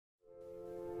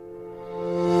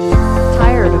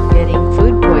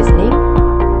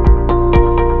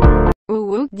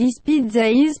pizza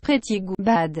is pretty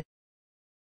bad.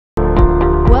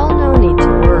 Well, no need to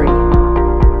worry.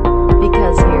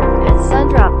 Because here, at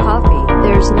Sundrop Coffee,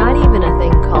 there's not even a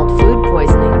thing called food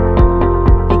poisoning.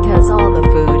 Because all the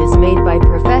food is made by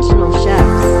professional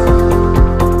chefs.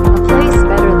 A place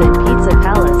better than Pizza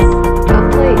Palace. A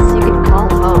place you can call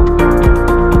home.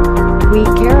 We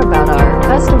care about our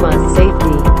customers'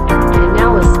 safety. And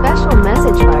now a special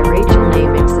message by Rachel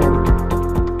Namixon.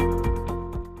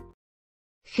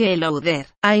 Hello there,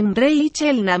 I'm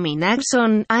Rachel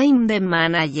Naminaxon, I'm the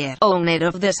manager, owner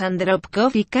of the Sundrop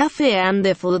Coffee Cafe and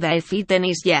the food I've eaten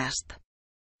is just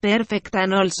perfect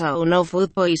and also no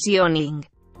food poisoning.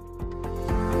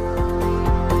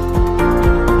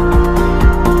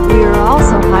 We are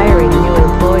also hiring new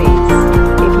employees.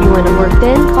 If you want to work,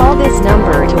 then call this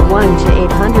number to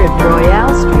 1-800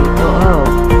 Royale Street.